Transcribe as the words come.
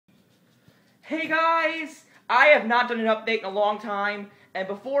Hey guys! I have not done an update in a long time, and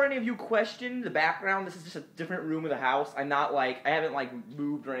before any of you question the background, this is just a different room of the house. I haven't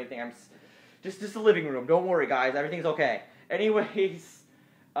moved or anything. I'm just a living room. Don't worry guys, everything's okay. Anyways,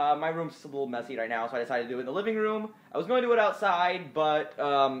 my room's just a little messy right now, so I decided to do it in the living room. I was going to do it outside, but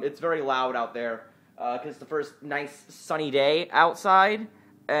it's very loud out there, because it's the first nice sunny day outside,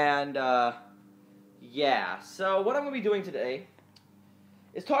 and yeah. So what I'm going to be doing today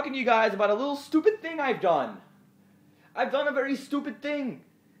is talking to you guys about a little stupid thing I've done. I've done a very stupid thing,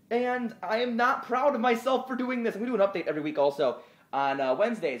 and I am not proud of myself for doing this. I'm going to do an update every week also on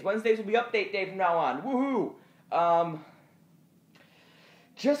Wednesdays. Wednesdays will be update day from now on. Woohoo!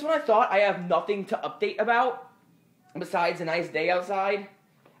 Just when I thought I have nothing to update about, besides a nice day outside,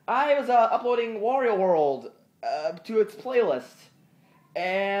 I was uploading Wario World to its playlist,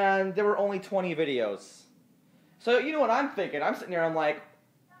 and there were only 20 videos. So you know what I'm thinking? I'm sitting there, I'm like,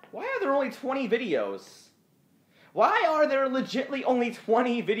 why are there only 20 videos? Why are there legitimately only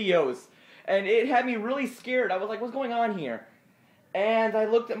 20 videos? And it had me really scared. I was like, what's going on here? And I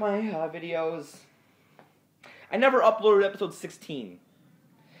looked at my videos. I never uploaded episode 16.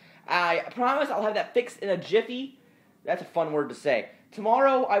 I promise I'll have that fixed in a jiffy. That's a fun word to say.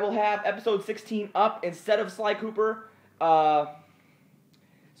 Tomorrow I will have episode 16 up instead of Sly Cooper.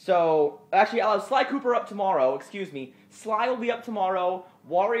 So, actually, I'll have Sly Cooper up tomorrow. Excuse me. Sly will be up tomorrow.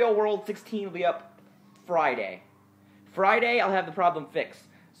 Wario World 16 will be up Friday. Friday, I'll have the problem fixed.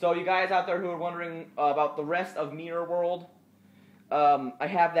 So, you guys out there who are wondering about the rest of Mirror World, I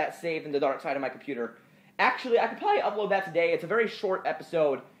have that saved in the dark side of my computer. Actually, I could probably upload that today. It's a very short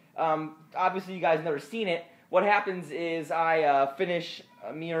episode. Obviously, you guys have never seen it. What happens is I finish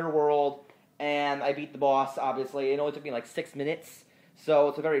Mirror World, and I beat the boss, obviously. It only took me like 6 minutes. So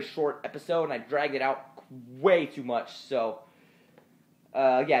it's a very short episode, and I dragged it out way too much. So,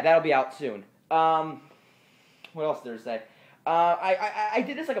 yeah, that'll be out soon. What else is there to say? I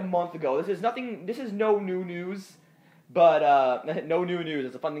did this like a month ago. This is no new news, but, no new news.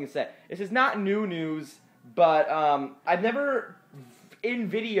 It's a fun thing to say. This is not new news, but, I've never, in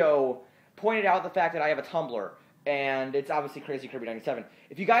video, pointed out the fact that I have a Tumblr. And it's obviously Crazy Kirby 97.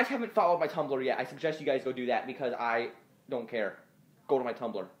 If you guys haven't followed my Tumblr yet, I suggest you guys go do that, because I don't care. Go to my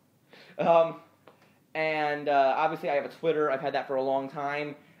Tumblr. Obviously I have a Twitter. I've had that for a long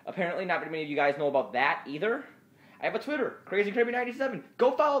time. Apparently not very many of you guys know about that either. I have a Twitter, Crazy Kirby 97.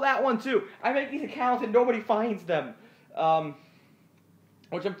 Go follow that one too. I make these accounts and nobody finds them.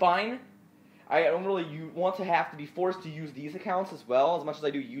 Which I'm fine. I don't really want to have to be forced to use these accounts as well, as much as I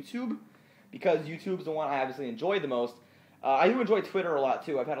do YouTube, because YouTube's the one I obviously enjoy the most. I do enjoy Twitter a lot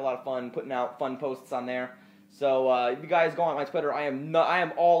too. I've had a lot of fun putting out fun posts on there. So, if you guys go on my Twitter, I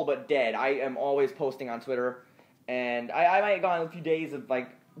am all but dead. I am always posting on Twitter, and I might have gone a few days of, like,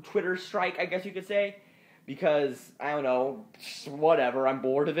 Twitter strike, I guess you could say, because, I don't know, whatever, I'm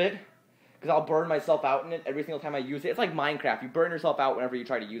bored of it, because I'll burn myself out in it every single time I use it. It's like Minecraft, you burn yourself out whenever you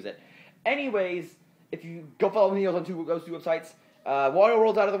try to use it. Anyways, if you go follow me on those two websites, Wario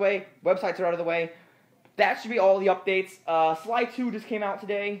World's out of the way, websites are out of the way, that should be all the updates. Sly 2 just came out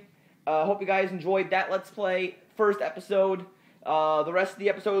today. Hope you guys enjoyed that Let's Play first episode. The rest of the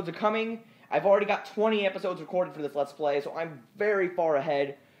episodes are coming. I've already got 20 episodes recorded for this Let's Play, so I'm very far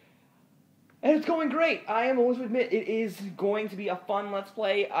ahead. And it's going great. I am willing to admit it is going to be a fun Let's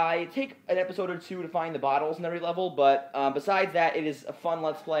Play. I take an episode or two to find the bottles in every level, but besides that, it is a fun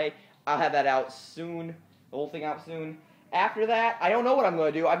Let's Play. I'll have that out soon. The whole thing out soon. After that, I don't know what I'm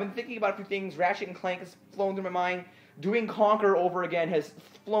going to do. I've been thinking about a few things. Ratchet and Clank has flown through my mind. Doing Conquer over again has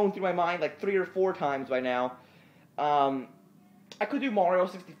flown through my mind like 3 or 4 times by now. I could do Mario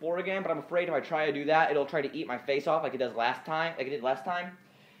 64 again, but I'm afraid if I try to do that, it'll try to eat my face off like it did last time. It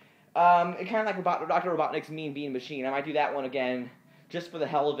kind of like Dr. Robotnik's Mean Bean Machine. I might do that one again just for the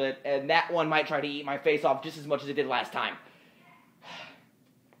hell of it, and that one might try to eat my face off just as much as it did last time.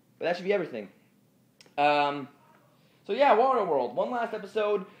 But that should be everything. So yeah, Wario World. One last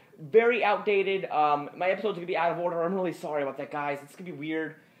episode. Very outdated. My episodes are going to be out of order. I'm really sorry about that, guys. It's going to be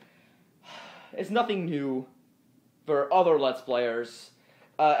weird. It's nothing new for other Let's Players.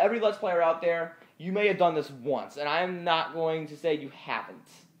 Every Let's Player out there, you may have done this once, and I'm not going to say you haven't.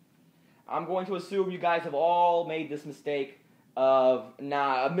 I'm going to assume you guys have all made this mistake of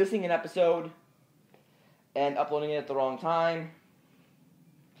missing an episode and uploading it at the wrong time.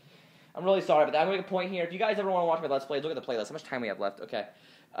 I'm really sorry about that. I'm going to make a point here. If you guys ever want to watch my Let's Plays, look at the playlist. How much time we have left? Okay.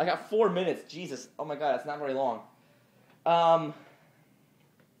 I got 4 minutes. Jesus. Oh my god, that's not very long.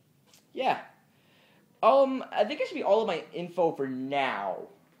 Yeah. I think it should be all of my info for now.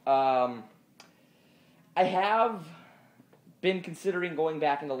 I have been considering going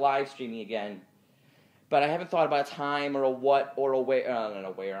back into live streaming again, but I haven't thought about a time or a what or a where. I don't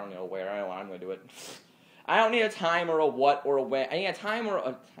know where. I don't know where. I don't know how I'm going to do it. I don't need a time or a what or a when. I need a time or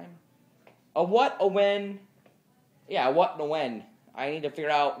a time. A what, a when. Yeah, a what and a when. I need to figure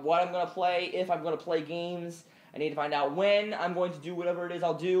out what I'm going to play, if I'm going to play games. I need to find out when I'm going to do whatever it is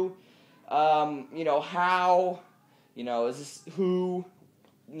I'll do. How. Is this who.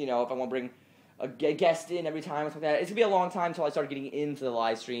 If I want to bring a guest in every time or something like that. It's going to be a long time until I start getting into the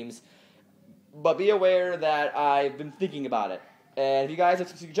live streams. But be aware that I've been thinking about it. And if you guys have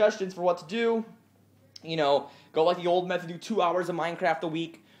some suggestions for what to do, go like the old method, do 2 hours of Minecraft a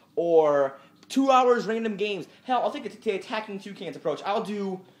week, or 2 hours random games. Hell, I'll take it to the Attacking Toucans approach. I'll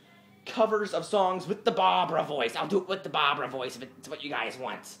do covers of songs with the Barbara voice. I'll do it with the Barbara voice if it's what you guys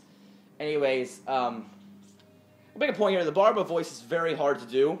want. Anyways, I'll make a point here. The Barbara voice is very hard to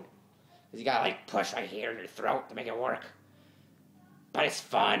do, because you gotta, push right here in your throat to make it work. But it's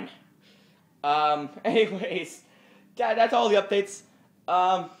fun. Anyways, that's all the updates.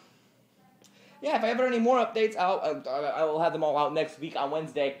 Yeah, if I ever have any more updates, I will have them all out next week on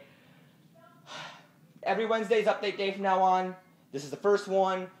Wednesday. Every Wednesday is update day from now on. This is the first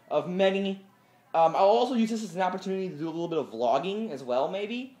one of many. I'll also use this as an opportunity to do a little bit of vlogging as well,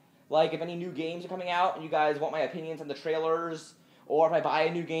 maybe. Like, if any new games are coming out and you guys want my opinions on the trailers, or if I buy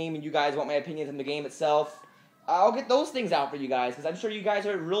a new game and you guys want my opinions on the game itself, I'll get those things out for you guys, because I'm sure you guys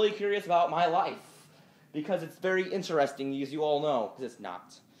are really curious about my life. Because it's very interesting, as you all know, because it's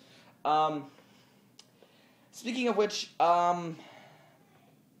not. Speaking of which,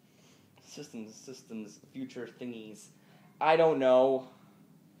 systems, future thingies. I don't know.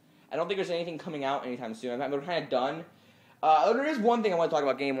 I don't think there's anything coming out anytime soon. We're kind of done. There is one thing I want to talk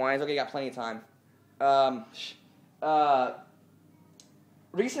about game-wise. Okay, got plenty of time.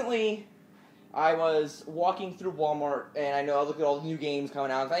 Recently, I was walking through Walmart, and I look at all the new games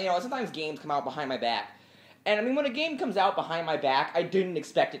coming out. Sometimes games come out behind my back. And, when a game comes out behind my back, I didn't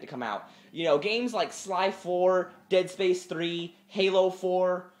expect it to come out. Games like Sly 4, Dead Space 3, Halo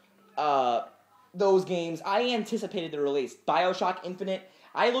 4, those games, I anticipated their release. BioShock Infinite,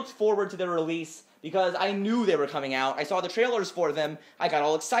 I looked forward to their release because I knew they were coming out. I saw the trailers for them. I got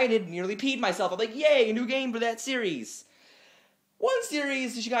all excited, nearly peed myself. I'm like, yay, a new game for that series. One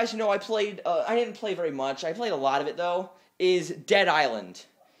series, as you guys should know, I played, I didn't play very much. I played a lot of it, though, is Dead Island.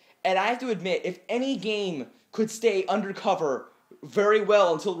 And I have to admit, if any game could stay undercover very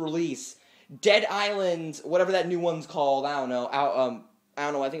well until release, Dead Island, whatever that new one's called, I don't know,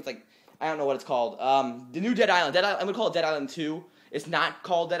 I think it's like, I don't know what it's called. The new Dead Island, I'm going to call it Dead Island 2. It's not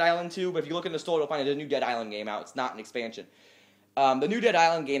called Dead Island 2, but if you look in the store, you'll find a new Dead Island game out. It's not an expansion. The new Dead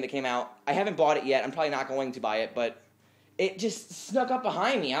Island game that came out, I haven't bought it yet. I'm probably not going to buy it, but it just snuck up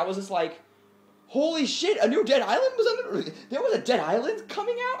behind me. I was just like, holy shit, a new Dead Island there was a Dead Island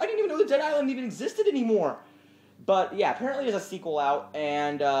coming out? I didn't even know the Dead Island even existed anymore. But yeah, apparently there's a sequel out,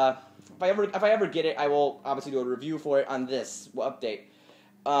 and if I ever get it, I will obviously do a review for it on this update.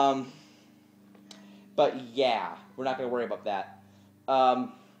 But yeah, we're not going to worry about that.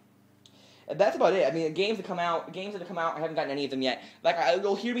 And that's about it. I mean, games that have come out, I haven't gotten any of them yet.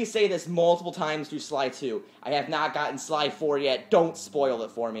 You'll hear me say this multiple times through Sly 2. I have not gotten Sly 4 yet. Don't spoil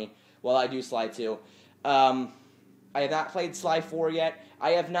it for me while I do Sly 2. I have not played Sly 4 yet.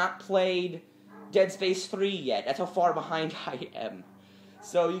 I have not played Dead Space 3 yet. That's how far behind I am.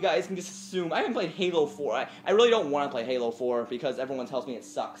 So you guys can just assume. I haven't played Halo 4. I really don't want to play Halo 4 because everyone tells me it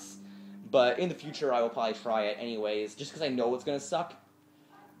sucks. But in the future, I will probably try it anyways, just because I know it's going to suck.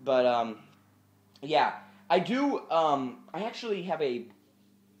 But, yeah. I do, I actually have a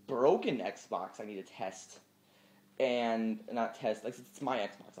broken Xbox I need to test. And, not test, it's my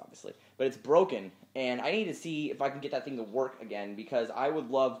Xbox, obviously. But it's broken, and I need to see if I can get that thing to work again, because I would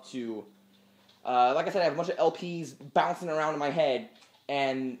love to, like I said, I have a bunch of LPs bouncing around in my head,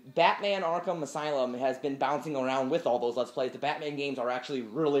 and Batman Arkham Asylum has been bouncing around with all those Let's Plays. The Batman games are actually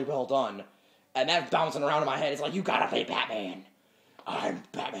really well done. And that's bouncing around in my head. It's like, you gotta play Batman. I'm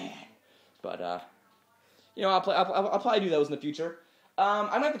Batman. But, I'll probably do those in the future. I'm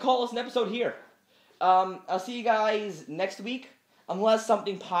gonna have to call this an episode here. I'll see you guys next week. Unless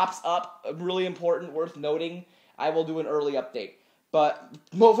something pops up really important, worth noting, I will do an early update. But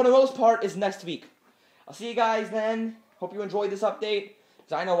for the most part, it's next week. I'll see you guys then. Hope you enjoyed this update,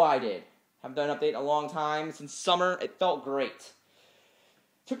 because I know I did. Haven't done an update in a long time. Since summer, it felt great.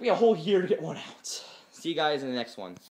 Took me a whole year to get one out. See you guys in the next one.